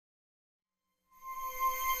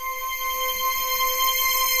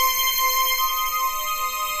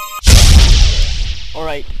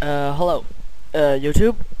Alright, hello,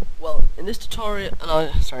 YouTube. Well, in this tutorial,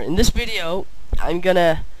 in this video, I'm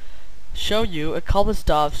gonna show you a couple of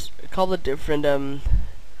stuffs, a couple of different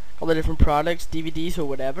products, DVDs or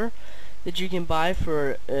whatever, that you can buy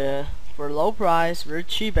for a low price, very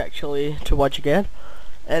cheap actually, to what you get,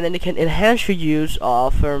 and then it can enhance your use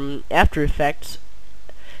of After Effects,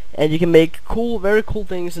 and you can make very cool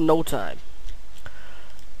things in no time.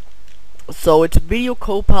 So it's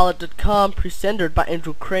VideoCopilot.com, presented by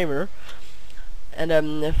Andrew Kramer.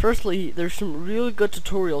 And firstly, there's some really good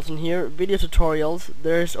tutorials in here, video tutorials.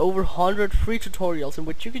 There's over 100 free tutorials in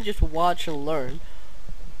which you can just watch and learn.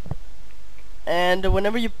 And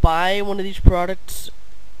whenever you buy one of these products,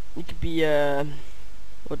 it could be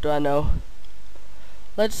what do I know?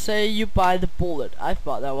 Let's say you buy the Bullet. I've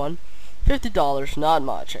bought that one, $50, not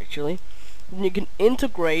much actually. And you can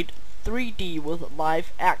integrate 3D with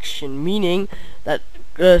live action, meaning that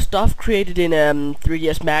stuff created in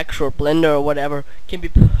 3ds Max or Blender or whatever can be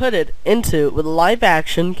put into with live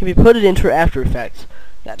action, can be put into After Effects.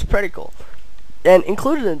 That's pretty cool. And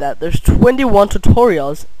included in that, there's 21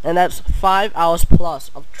 tutorials, and that's 5 hours plus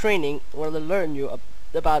of training where they learn you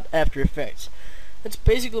about After Effects. That's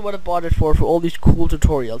basically what I bought it for all these cool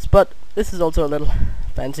tutorials. But this is also a little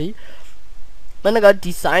fancy. Then I got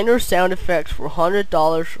designer sound effects for $100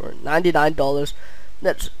 or $99.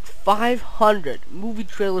 That's 500 movie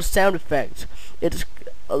trailer sound effects. It's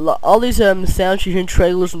all these sounds you hear in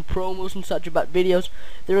trailers and promos and such about videos.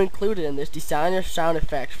 They're included in this designer sound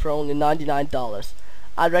effects for only $99.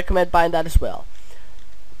 I'd recommend buying that as well.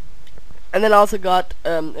 And then I also got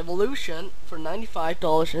Evolution for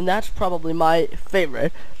 $95, and that's probably my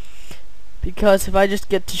favorite, because if I just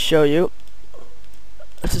get to show you,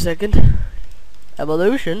 just a second.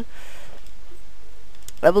 Evolution.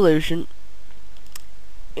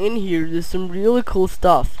 In here, there's some really cool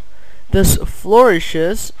stuff. There's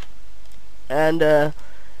flourishes and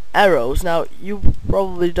arrows. Now, you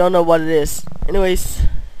probably don't know what it is. Anyways,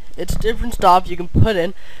 it's different stuff you can put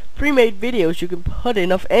in. Pre-made videos you can put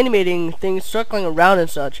in of animating things circling around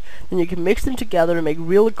and such. Then you can mix them together and make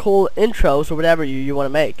really cool intros or whatever you want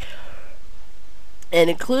to make. And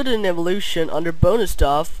included in Evolution, under bonus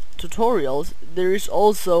stuff, tutorials, there is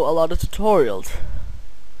also a lot of tutorials.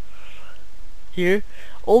 Here,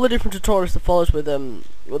 all the different tutorials that follows with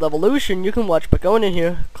Evolution, you can watch by going in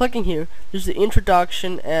here, clicking here. There's the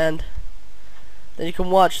introduction, and then you can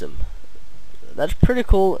watch them. That's pretty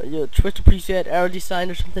cool. You twist a preset, arrow design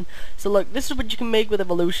or something. So look, this is what you can make with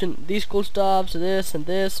Evolution. These cool stuffs, this and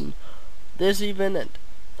this and this even, and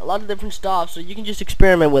a lot of different stuff. So you can just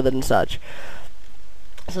experiment with it and such.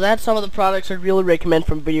 So that's some of the products I really recommend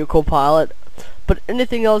from VideoCopilot. But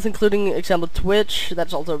anything else, including example Twitch,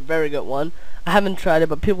 that's also a very good one. I haven't tried it,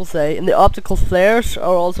 but people say. And the optical flares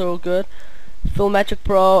are also good. Filmatic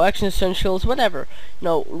Pro, Action Essentials, whatever. You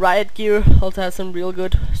know, Riot Gear also has some real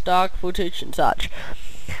good stock footage and such.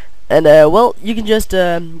 And well, you can just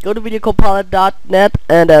go to VideoCopilot.net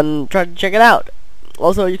and try to check it out.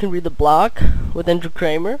 Also, you can read the blog with Andrew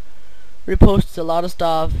Kramer. Reposts a lot of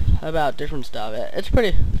stuff about different stuff. It's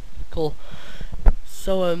pretty cool.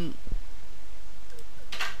 So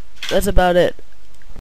that's about it.